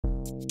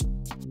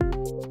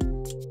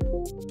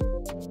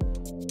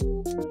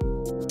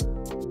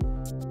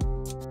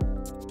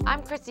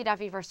I'm Christy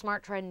Duffy for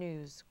Smart Trend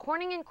News.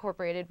 Corning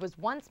Incorporated was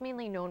once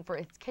mainly known for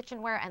its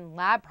kitchenware and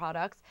lab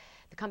products.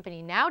 The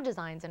company now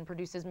designs and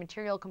produces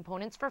material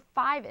components for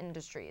 5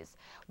 industries.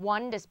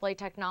 1, display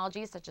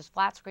technologies such as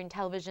flat-screen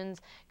televisions,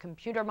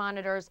 computer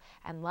monitors,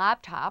 and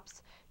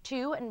laptops.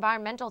 2,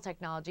 environmental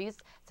technologies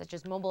such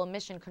as mobile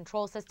emission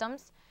control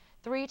systems.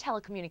 3,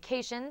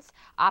 telecommunications,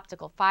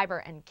 optical fiber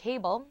and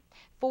cable.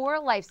 4,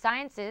 life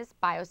sciences,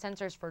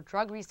 biosensors for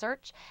drug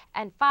research.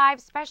 And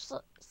 5,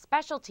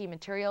 specialty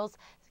materials,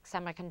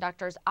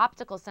 semiconductors,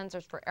 optical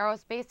sensors for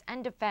aerospace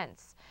and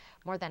defense.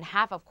 More than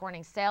half of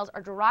Corning's sales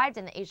are derived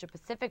in the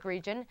Asia-Pacific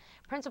region,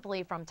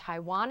 principally from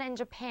Taiwan and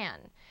Japan.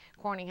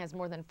 Corning has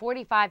more than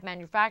 45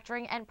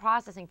 manufacturing and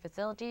processing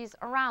facilities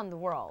around the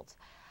world.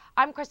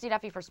 I'm Christy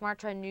Duffy for Smart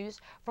Trend News.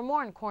 For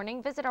more on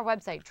Corning, visit our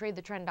website,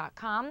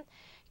 tradethetrend.com. You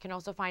can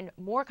also find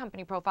more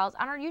company profiles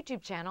on our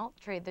YouTube channel,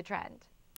 Trade the Trend.